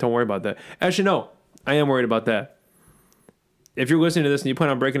don't worry about that. Actually, no, I am worried about that. If you're listening to this and you plan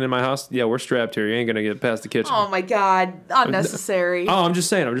on breaking into my house, yeah, we're strapped here. You ain't gonna get past the kitchen. Oh my God, unnecessary. Oh, I'm just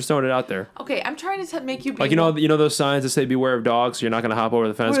saying. I'm just throwing it out there. Okay, I'm trying to make you be like you know those signs that say "Beware of dogs." So you're not gonna hop over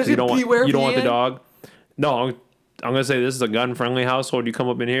the fence because you don't want the dog. No, I'm gonna say this is a gun-friendly household. You come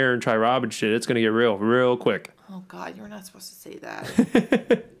up in here and try robbing shit, it's gonna get real quick. Oh God, you're not supposed to say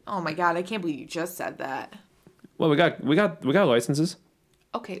that. Oh my God, I can't believe you just said that. Well, we got licenses.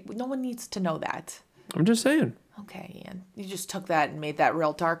 Okay, no one needs to know that. I'm just saying. Okay, Ian, you just took that and made that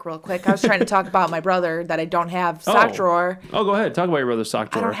real dark real quick. I was trying to talk about my brother that I don't have sock drawer. Oh, go ahead. Talk about your brother's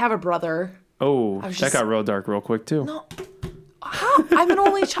sock drawer. I don't have a brother. Oh, that got real dark real quick too. No. How? I'm an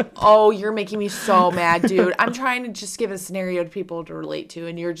only child. Oh, you're making me so mad, dude. I'm trying to just give a scenario to people to relate to,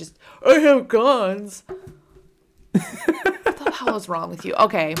 and you're just, I have guns. What the hell is wrong with you?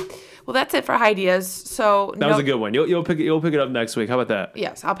 Okay. Well, that's it for ideas. So that was a good one. You'll pick it up next week. How about that?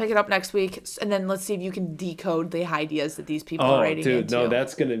 Yes, I'll pick it up next week, and then let's see if you can decode the ideas that these people are writing into. No,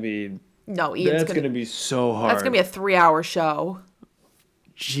 that's gonna be. No, Ian's gonna be so hard. That's gonna be a 3-hour show.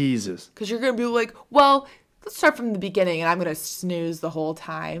 Jesus. Because you're gonna be like, well, let's start from the beginning, and I'm gonna snooze the whole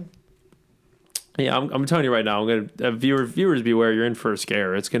time. Yeah, I'm telling you right now. I'm gonna viewers beware. You're in for a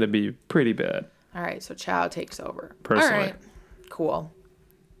scare. It's gonna be pretty bad. All right, so Chow takes over. Personally. All right, cool.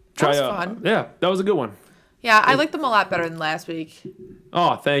 That was fun. Yeah, that was a good one. Yeah, I liked them a lot better than last week.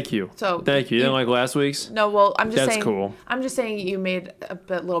 Oh, thank you. Thank you. You didn't like last week's? No, well, I'm just saying. That's cool. I'm just saying you made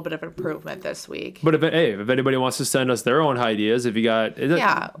little bit of improvement this week. But if anybody wants to send us their own ideas, if you got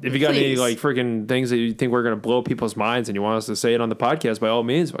any like freaking things that you think we're gonna blow people's minds and you want us to say it on the podcast, by all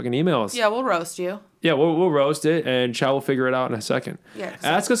means, fucking email us. Yeah, we'll roast you. Yeah, we'll roast it, and Chow will figure it out in a second. Yeah.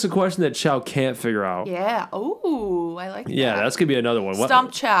 Ask us a question that Chow can't figure out. Yeah. Ooh, I like that. Yeah, that's gonna be another one.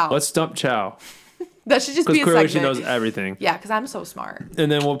 Stump Chow. Let's stump Chow. That should just be a clearly segment. she knows everything. Yeah, because I'm so smart.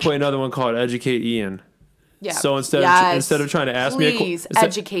 And then we'll play another one called Educate Ian. Yeah. So instead of trying to ask Please me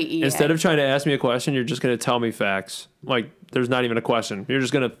educate Ian. instead of trying to ask me a question, you're just going to tell me facts. Like there's not even a question. You're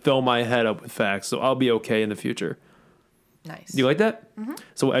just going to fill my head up with facts. So I'll be okay in the future. Nice. Do you like that? Mm-hmm.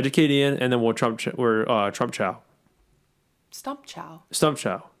 So we'll educate Ian, and then we'll Trump chow. Stump chow. Stump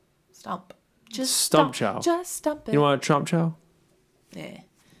chow. Stump. Just Stump chow. Just stump it. You want a Trump chow? Yeah.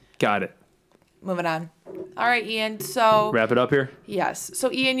 Got it. Moving on. All right, Ian. So Wrap it up here. yes.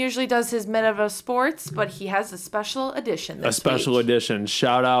 So Ian usually does his minute of sports, but he has a special edition. A special edition.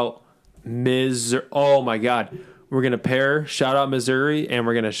 Shout out Missouri. Oh my God. We're going to pair shout out Missouri, and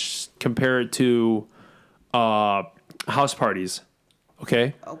we're going to compare it to house parties.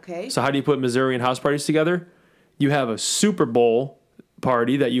 Okay? Okay. So how do you put Missouri and house parties together? You have a Super Bowl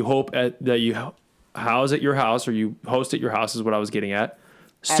party that you house at your house, or you host at your house is what I was getting at.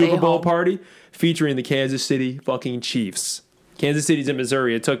 Super Bowl party featuring the Kansas City fucking Chiefs. Kansas City's in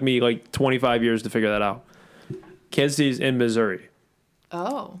Missouri. It took me like 25 years to figure that out. Kansas City's in Missouri.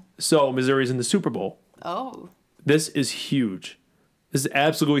 Oh. So Missouri's in the Super Bowl. Oh. This is huge. This is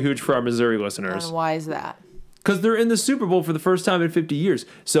absolutely huge for our Missouri listeners. And why is that? Because they're in the Super Bowl for the first time in 50 years.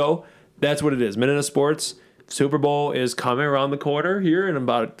 So that's what it is. Minute of Sports. Super Bowl is coming around the corner here in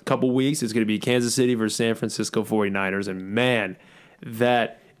about a couple weeks. It's going to be Kansas City versus San Francisco 49ers. And man,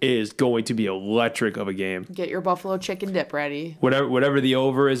 that is going to be electric of a game. Get your buffalo chicken dip ready. Whatever the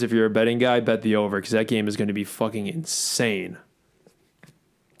over is, if you're a betting guy, bet the over, because that game is going to be fucking insane.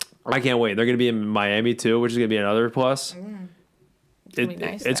 I can't wait. They're going to be in Miami too, which is going to be another plus. It's going to be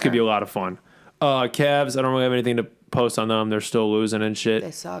nice. It's going to be a lot of fun. Cavs, I don't really have anything to post on them. They're still losing and shit.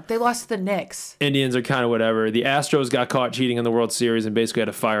 They suck. They lost to the Knicks. Indians are kind of whatever. The Astros got caught cheating in the World Series and basically had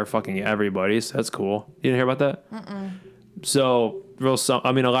to fire fucking everybody. So that's cool. You didn't hear about that? Mm-mm. So, a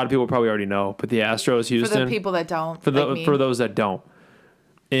lot of people probably already know, but the Astros, Houston. For the people that don't. For those that don't.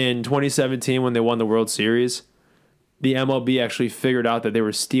 In 2017, when they won the World Series, the MLB actually figured out that they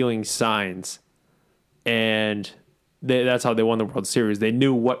were stealing signs. And that's how they won the World Series. They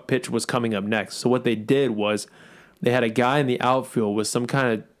knew what pitch was coming up next. So what they did was they had a guy in the outfield with some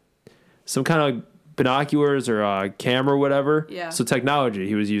kind of binoculars or a camera or whatever. Yeah. So technology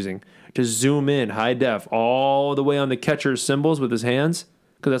he was using to zoom in high def all the way on the catcher's symbols with his hands,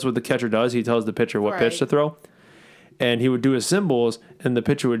 because that's what the catcher does. He tells the pitcher what pitch to throw. And he would do his symbols, and the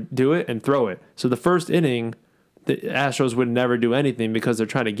pitcher would do it and throw it. So the first inning, the Astros would never do anything because they're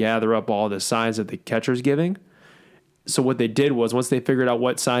trying to gather up all the signs that the catcher's giving. So what they did was, once they figured out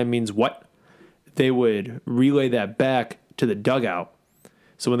what sign means what, they would relay that back to the dugout.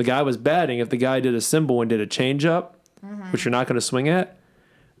 So when the guy was batting, if the guy did a symbol and did a changeup, which you're not going to swing at,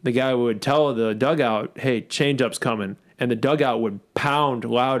 the guy would tell the dugout, hey, changeup's coming. And the dugout would pound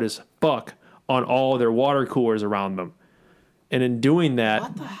loud as fuck on all their water coolers around them. And in doing that,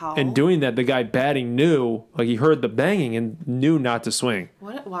 what the hell? The guy batting knew, like he heard the banging and knew not to swing.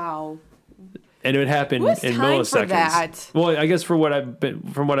 What? Wow. And it would happen in milliseconds. For that? Well, I guess from what I've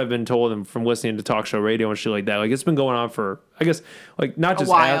been told and from listening to talk show radio and shit like that, like it's been going on for, I guess, like not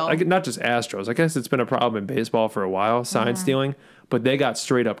just Astros. I guess it's been a problem in baseball for a while, sign stealing, but they got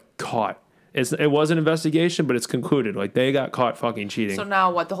straight up caught. It was an investigation, but it's concluded. Like they got caught fucking cheating. So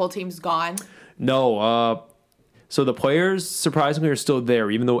now what? The whole team's gone? No. So the players, surprisingly, are still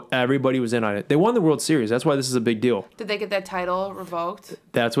there, even though everybody was in on it. They won the World Series. That's why this is a big deal. Did they get that title revoked?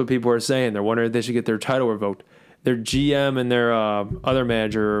 That's what people are saying. They're wondering if they should get their title revoked. Their GM and their other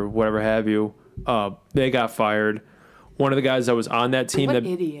manager, or whatever have you, they got fired. One of the guys that was on that team,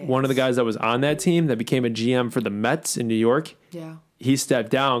 one of the guys that was on that team that became a GM for the Mets in New York, he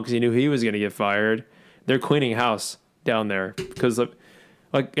stepped down because he knew he was going to get fired. They're cleaning house down there because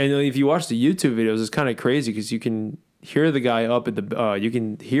and if you watch the YouTube videos, it's kind of crazy because you can hear the guy up at the you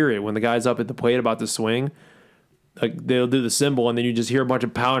can hear it when the guy's up at the plate about to swing. Like they'll do the symbol and then you just hear a bunch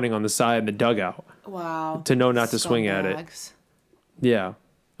of pounding on the side in the dugout. Wow. To know not to swing at it. Yeah.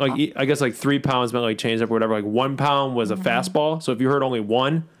 Like I guess like 3 pounds meant like change up or whatever. Like 1 pound was a fastball. So if you heard only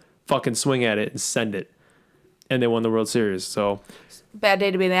one, fucking swing at it and send it. And they won the World Series. So bad day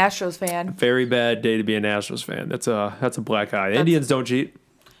to be an Astros fan. Very bad day to be an Astros fan. That's a black eye. Indians don't cheat.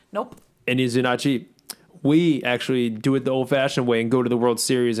 Nope. Indians do not cheat. We actually do it the old-fashioned way and go to the World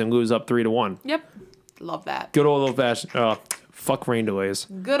Series and lose up 3-1. Yep. Love that. Good old-fashioned. Fuck rain delays.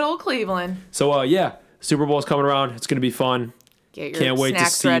 Good old Cleveland. So, Super Bowl's coming around. It's going to be fun. Get your Can't wait to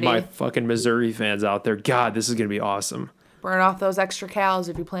see ready. my fucking Missouri fans out there. God, this is going to be awesome. Burn off those extra calories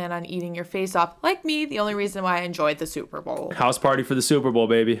if you plan on eating your face off. Like me, the only reason why I enjoyed the Super Bowl. House party for the Super Bowl,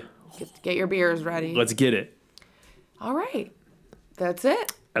 baby. Get your beers ready. Let's get it. All right. That's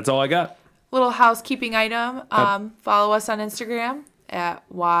it. That's all I got. Little housekeeping item. Follow us on Instagram at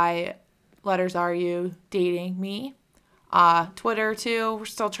letters are you dating me? Twitter too. We're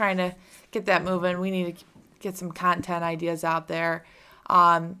still trying to get that moving. We need to get some content ideas out there.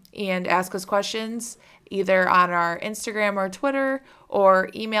 And ask us questions either on our Instagram or Twitter, or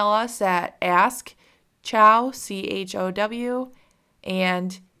email us at askchow, CHOW,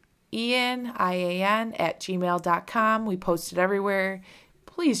 and Ian, IAN, @gmail.com. We post it everywhere.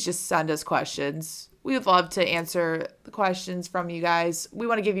 Please just send us questions. We would love to answer the questions from you guys. We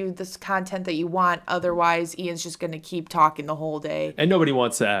want to give you this content that you want. Otherwise, Ian's just going to keep talking the whole day. And nobody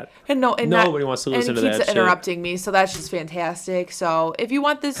wants that. And nobody wants to listen to that shit. And he keeps interrupting me, so that's just fantastic. So if you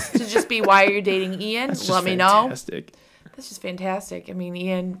want this to just be why you're dating Ian, let me know. Fantastic. That's just fantastic. I mean,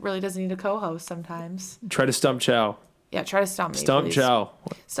 Ian really doesn't need a co-host sometimes. Try to stump Chow. Yeah, try to stump me, Stump please. Chow.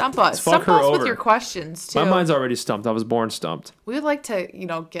 Stump us. Fuck Stump her us over. with your questions, too. My mind's already stumped. I was born stumped. We would like to,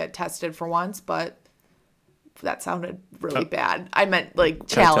 get tested for once, but that sounded really bad. I meant, like,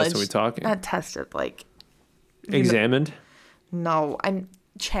 challenged. Tested, we talking? Not tested, like... Examined? No, I'm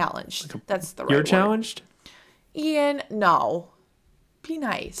challenged. That's the right word. You're challenged? Ian, no. Be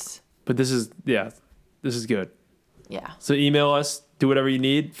nice. But this is good. Yeah. So email us, do whatever you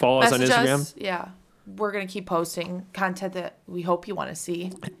need. Follow us on Message Instagram. us. Yeah. We're going to keep posting content that we hope you want to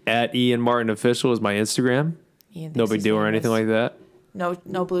see. @Ian Martin Official is my Instagram. Ian No thinks big his deal or name anything is- like that.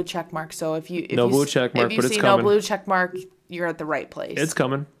 No blue check mark. So if you No blue check mark, if you but it's see coming. no blue check mark, you're at the right place. It's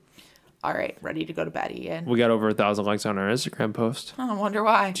coming. All right, ready to go to bed, Ian. We got over 1,000 likes on our Instagram post. I wonder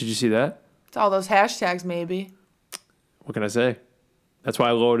why. Did you see that? It's all those hashtags, maybe. What can I say? That's why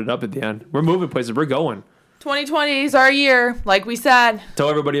I loaded up at the end. We're moving places. We're going. 2020 is our year, like we said. Tell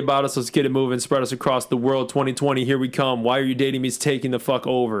everybody about us. Let's get it moving. Spread us across the world. 2020, here we come. Why Are You Dating Me is taking the fuck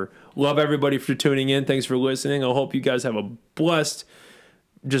over. Love everybody for tuning in. Thanks for listening. I hope you guys have a blessed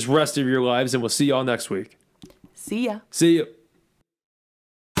just rest of your lives, and we'll see y'all next week. See ya. See you.